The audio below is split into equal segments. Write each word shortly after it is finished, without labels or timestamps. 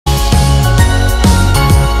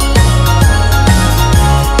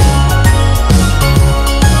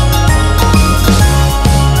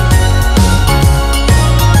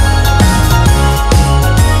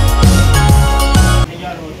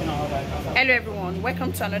everyone,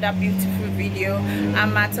 welcome to another beautiful video.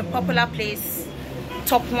 I'm at a popular place,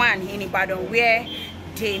 top one in Ibadan, where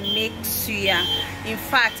they make suya. In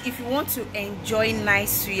fact, if you want to enjoy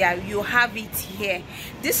nice suya, you have it here.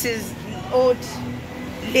 This is old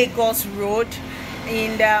Lagos road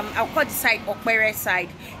in I'll call the side Okpere side.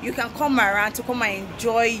 You can come around to come and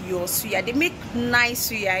enjoy your suya. They make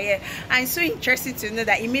nice suya here, and it's so interesting to know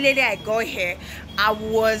that immediately I got here, I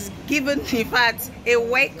was given, in fact, a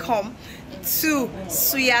welcome to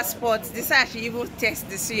suya spot. This actually even test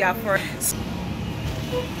the suya first.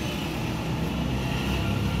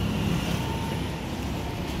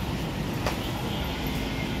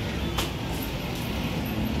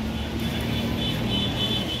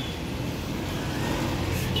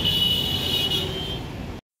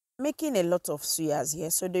 Making a lot of suyas here,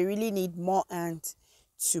 so they really need more hands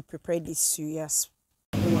to prepare these suyas.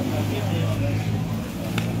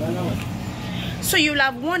 So you'll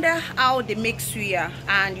have wondered how they make suya,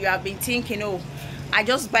 and you have been thinking, oh, I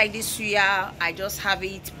just buy this suya, I just have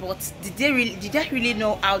it, but did I really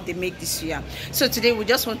know how they make this suya? So today we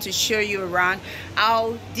just want to show you around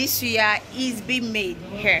how this suya is being made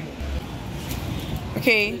here.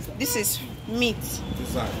 Okay, this is meat.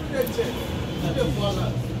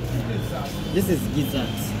 This is gizzard.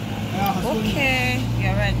 Okay,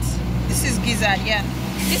 you're right. This is gizzard, yeah.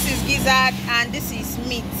 This is gizzard and this is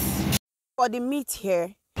meat. For the meat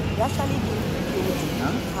here, they actually do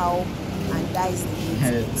the cow and dice the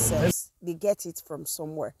meat themselves. They get it from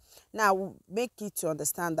somewhere. Now, make it to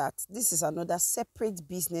understand that this is another separate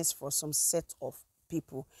business for some set of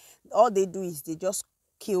people. All they do is they just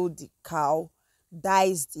kill the cow,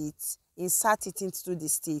 dice it, insert it into the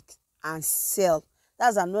stick and sell.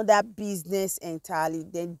 That's another business entirely.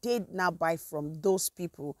 Then they now buy from those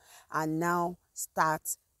people and now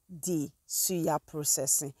start the suya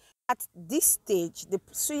processing. At this stage, the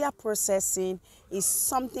suya processing is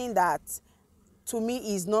something that to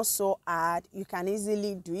me is not so hard. You can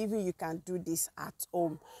easily do, even you can do this at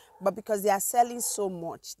home. But because they are selling so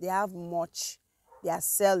much, they are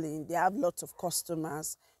selling, they have lots of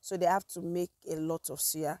customers, so they have to make a lot of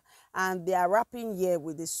suya. And they are wrapping here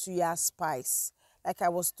with the suya spice. Like I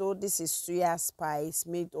was told, this is suya spice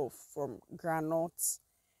made from granules,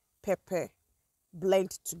 pepper,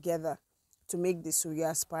 blend together to make the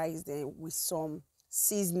suya spice, then with some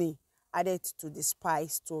seasoning added to the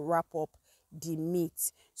spice to wrap up the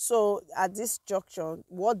meat. So at this junction,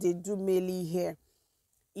 what they do mainly here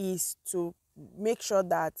is to make sure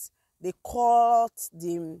that they cut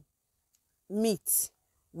the meat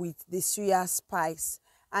with the suya spice.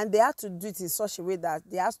 And they have to do it in such a way that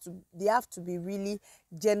they have to be really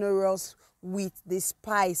generous with the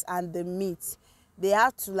spice and the meat. They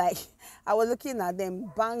have to, like, I was looking at them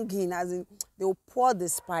banging, as in they will pour the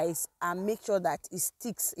spice and make sure that it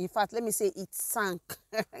sticks. In fact, let me say it sank,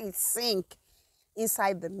 it sink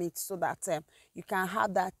inside the meat, so that you can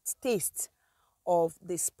have that taste of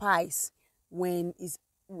the spice when it's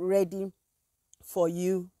ready for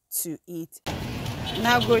you to eat.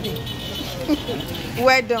 Now good.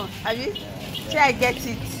 Well done. Have you? Try I get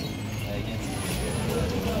it.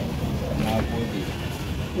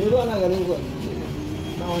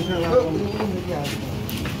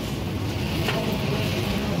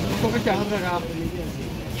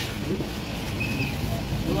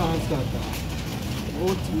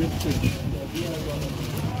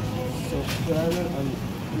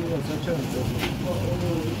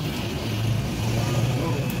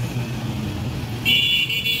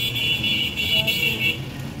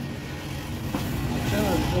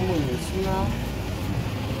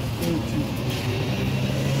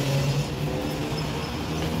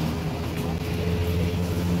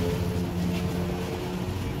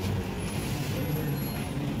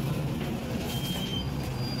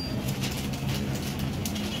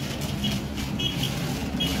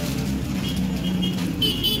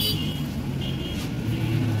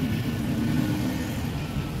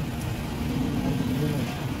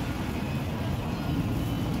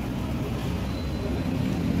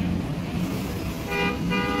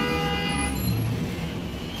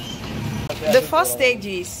 The first stage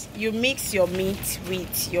is you mix your meat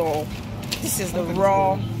with your, this is the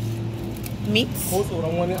raw meat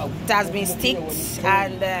that has been steeped,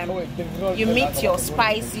 and you mix your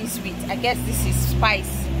spices with, I guess this is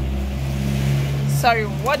spice. Sorry,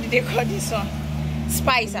 what did they call this one?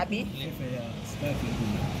 Spice, Abby?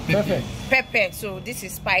 Pepper. So this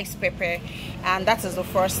is spice pepper, and that is the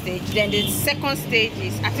first stage. Then the second stage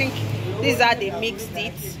is, I think these are they mixed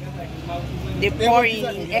it. They pour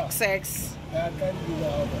in XX.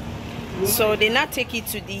 So they now take it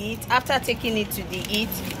to the heat. After taking it to the heat,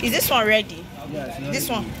 is this one ready? This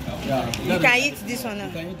one. Yeah. You can eat this one now.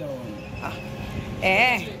 You can eat that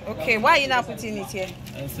one. Okay. Why are you not putting it here?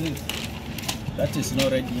 I see. That is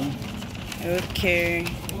not ready. Okay.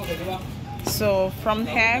 So from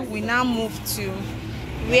here we now move to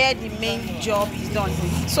where the main job is done.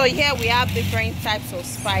 So here we have different types of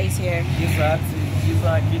spice here. These are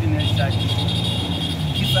kidney shaki.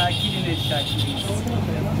 These are kidney shaki.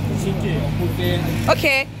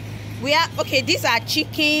 Okay. These are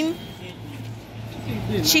chicken.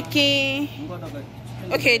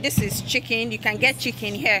 Okay, this is chicken. You can get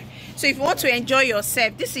chicken here. So if you want to enjoy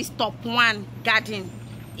yourself, this is top one garden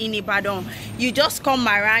in Ibadan. You just come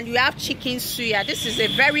around, you have chicken suya. This is a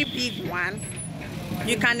very big one.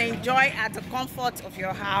 You can enjoy at the comfort of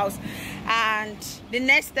your house. And the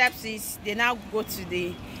next steps is they now go to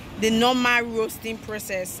the normal roasting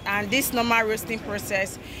process. And this normal roasting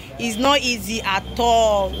process is not easy at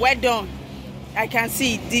all. Well done. I can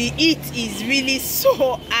see the heat is really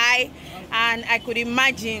so high, and I could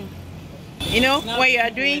imagine, you know, when you are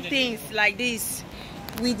doing things like this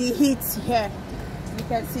with the heat here, you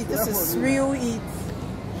can see this is real heat.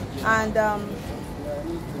 And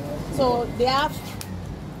so they have,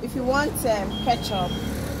 if you want ketchup,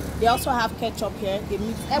 they also have ketchup here. They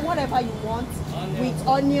mix whatever you want with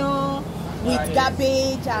onion, with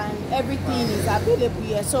garbage, and everything is available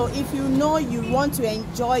here. So if you know you want to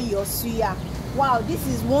enjoy your suya, wow, this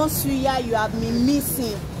is one suya you have been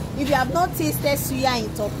missing. If you have not tasted suya in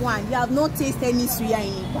top one, you have not tasted any suya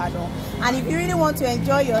in Ibadan. And if you really want to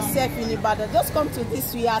enjoy yourself in Ibadan, just come to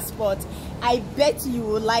this suya spot. I bet you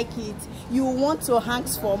will like it. You will want to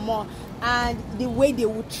ask for more. And the way they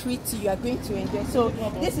will treat you, you are going to enjoy. So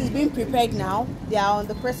this is being prepared now. They are on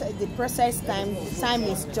the process time. The time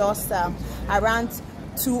is just around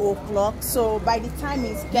 2 o'clock. So by the time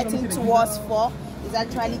it's getting towards 4, it's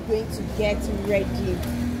actually going to get ready.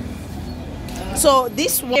 So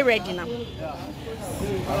this one is ready now.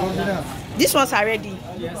 These ones are ready.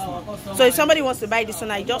 So if somebody wants to buy this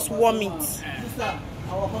one, I just warm it.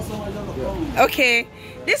 Okay,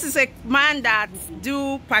 this is a man that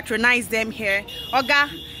do patronize them here. Oga,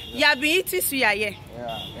 you have been eating suya here?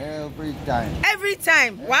 Yeah, every time. Every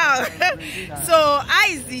time? Wow. So how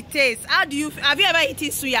is the taste? Have you ever eaten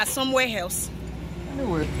suya somewhere else?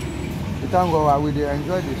 Anyway, we thank God we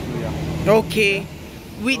enjoy the suya. Okay.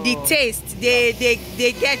 With the taste, they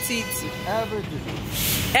get it.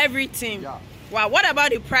 Everything. Yeah. Wow, what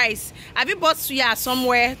about the price? Have you bought suya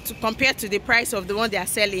somewhere to compare to the price of the one they are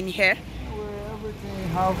selling here? Well,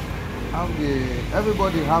 everything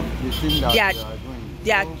everybody have the thing that they are doing.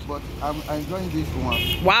 Yeah. So, but I'm enjoying this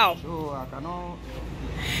one. Wow. So I cannot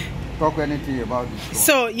talk anything about this one.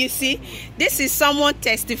 So you see, this is someone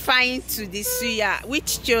testifying to the suya,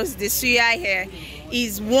 which shows the suya here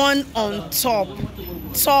is one on top.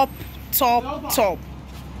 Top. So,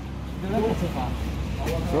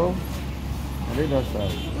 I did that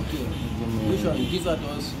side. Which one? Give that to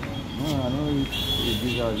us. No, I know it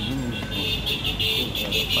gives us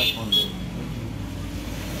 500.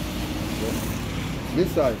 This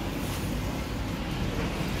side.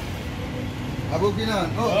 Abokina,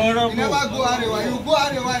 no, you never go Arewa. You go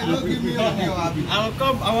Arewa, you don't give me your name. I will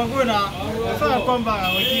go now. Before I come back, I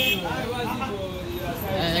will give you.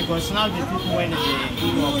 Because now the people when they do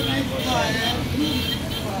work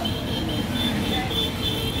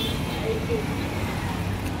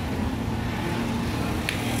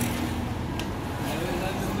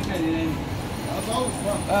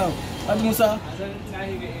like Musa.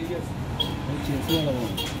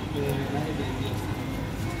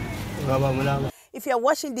 If you're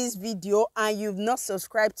watching this video and you've not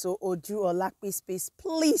subscribed to Oju Olakpe Space,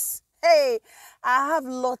 please, hey, I have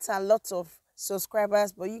lots and lots of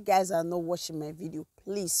subscribers, but you guys are not watching my video.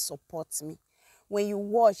 Please support me. When you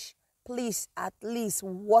watch, please at least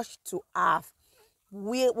watch to half.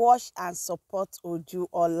 We watch and support Oju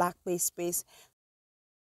Olakpe Space.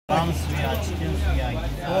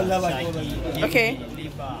 Okay.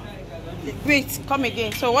 Wait, come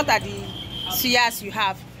again. So what are the suyas you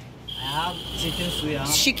have? I have chicken suya.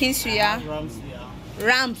 Chicken suya. Ram suya.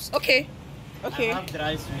 Rams. Okay. Okay. I have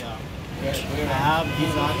dry suya. I have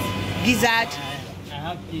gizzard. I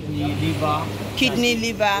have kidney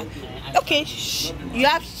liver. Okay. You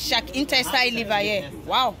have shark intestine liver here.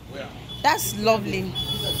 Wow. That's lovely.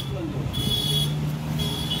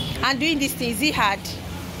 And doing this thing, is it hard?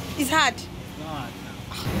 It's hard. No, hard.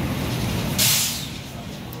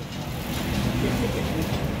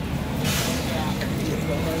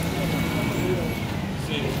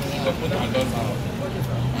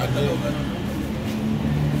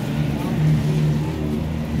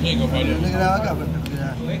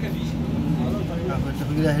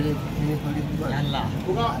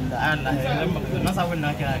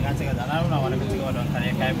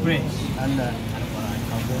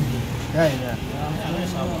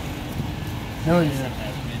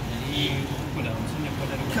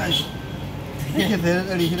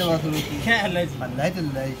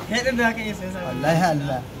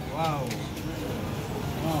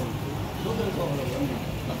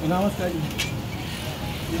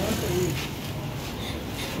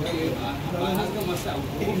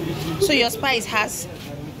 So your spice has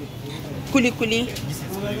kuli kuli,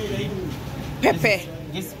 pepper.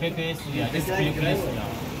 This pepper suya, this kuli kuli suya.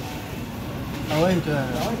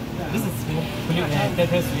 This is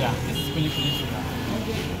pepper suya, this is kuli kuli suya.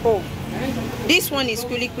 Oh, this one is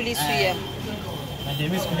kuli kuli suya. And they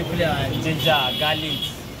mix kuli kuli and ginger, garlic.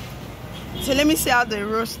 So let me see how they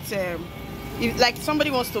roast. If like somebody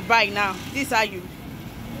wants to buy now, this is how you.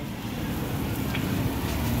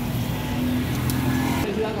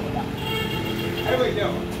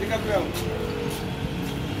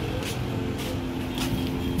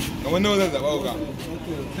 Kamar nawa zan zaɓa wuka?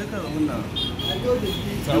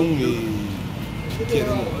 Samun me ke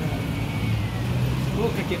da Ko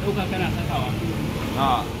kake ɗauka kana sakawa?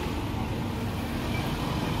 a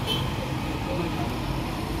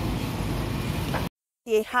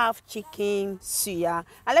They have chicken suya,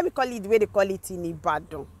 and let me call it the way they call it in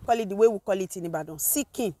Ibadan. Call it the way we call it in Ibadan.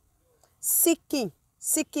 Sikin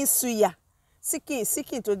suya,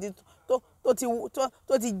 sikin to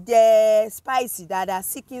the spicy dada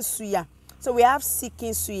sikin suya. So we have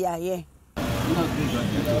sikin suya here.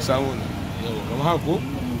 samu ne. Yawa, kamar haka ko?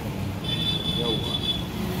 Yawa.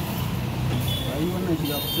 Ai wannan shi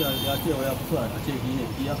ya fito ya ce ya fito a ce shi ne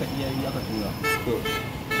ya ka iya ya ka tura. To.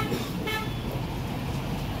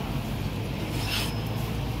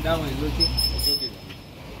 Dama yazo ki. Okay.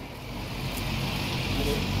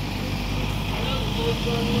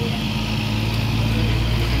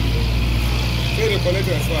 Sai da collect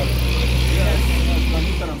transfer.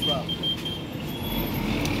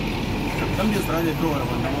 Dan bai tsara da kawai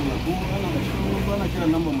wannan ko ana kiran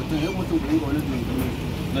lambar mutum ya mutum da inga wani dindin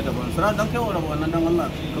na daban tsara dan kai wa wannan dan Allah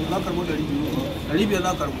za ka karbo 200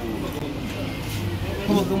 za ka karbo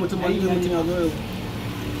kuma ga mutum wani mutum ya zo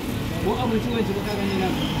ko abinci mai ci baka gani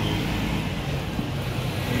nan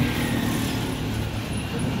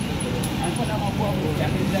an faɗa ma ko abu ya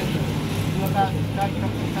kai zaki kuma ka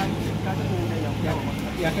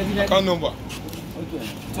ya kai zaki Account number. okay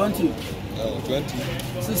 20 20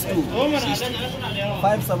 62 57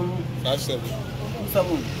 57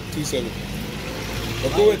 27 27. Ba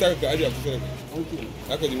kowai ta ka ajiye a kusa da kai. okay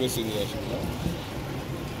Haka ji mai sani ya shi.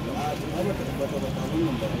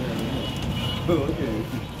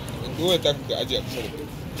 Kowai ta ka ajiye a kusa da kai.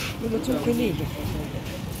 Mutum kuli.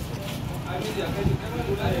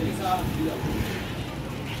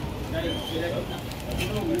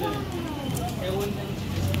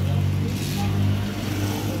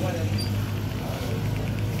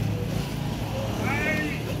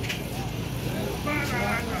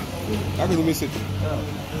 Haka ji mai sani.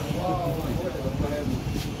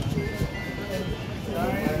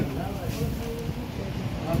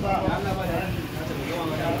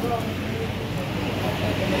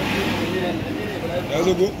 Ya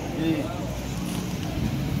zo ko?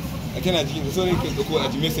 A kana jikin da sauran kai ko a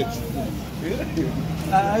ji message.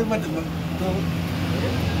 ai ba da to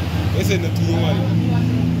Message na turo ma ne.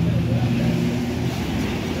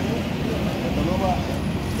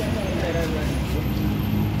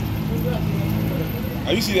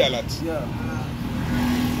 Are you see the alert? yeah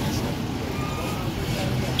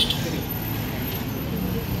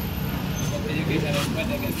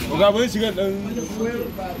Oga bai shiga dan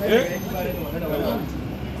eh?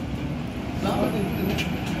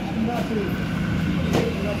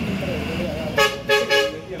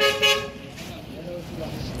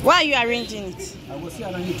 Why are you arranging it? I was here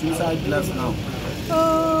arranging to inside glass now.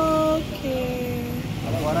 Okay.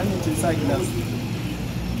 I was arranging to inside glass.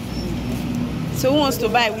 So who wants to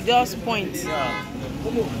buy? We just point.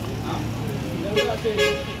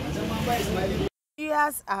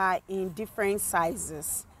 Suyas are in different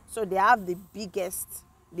sizes. So they have the biggest,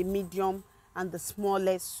 the medium, and the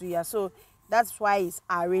smallest suya. So that's why it's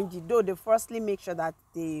arranged. Though they firstly make sure that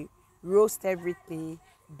they roast everything,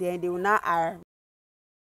 then they will not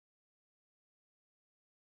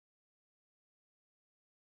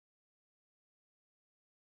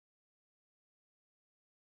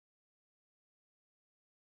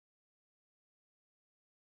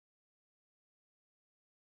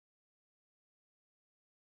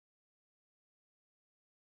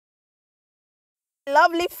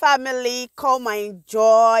Lovely family, come and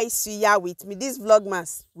enjoy suya with me. This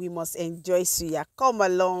vlogmas, we must enjoy suya. Come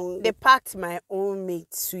along. They packed my own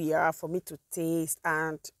made suya for me to taste,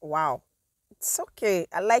 and wow, it's okay.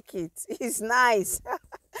 I like it. It's nice.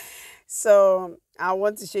 So I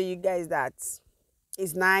want to show you guys that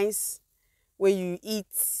it's nice when you eat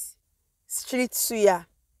street suya.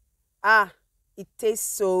 It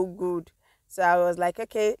tastes so good. So I was like,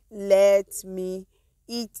 okay, let me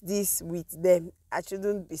eat this with them. I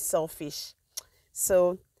shouldn't be selfish.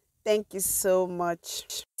 So thank you so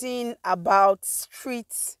much. Thing about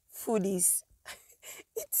street food is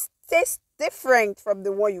it tastes different from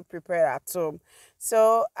the one you prepare at home.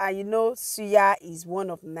 So you know, suya is one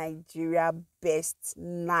of Nigeria's best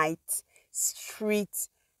night street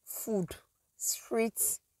food,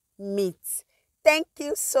 street meat. Thank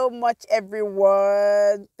you so much,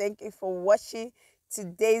 everyone. Thank you for watching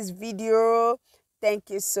today's video.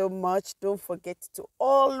 Thank you so much. Don't forget to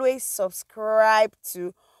always subscribe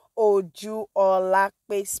to Oju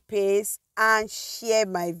Olakpe Space and share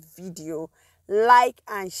my video. Like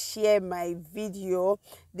and share my video.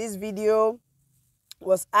 This video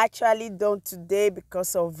was actually done today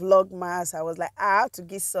because of Vlogmas. I was like, I have to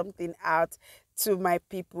give something out to my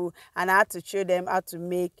people, and I had to show them how to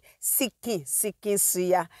make sikin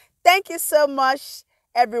suya. Thank you so much,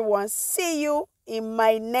 everyone. See you in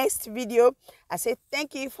my next video. I say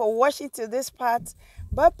thank you for watching to this part.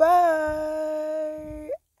 Bye bye.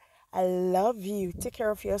 I love you. Take care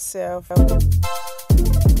of yourself.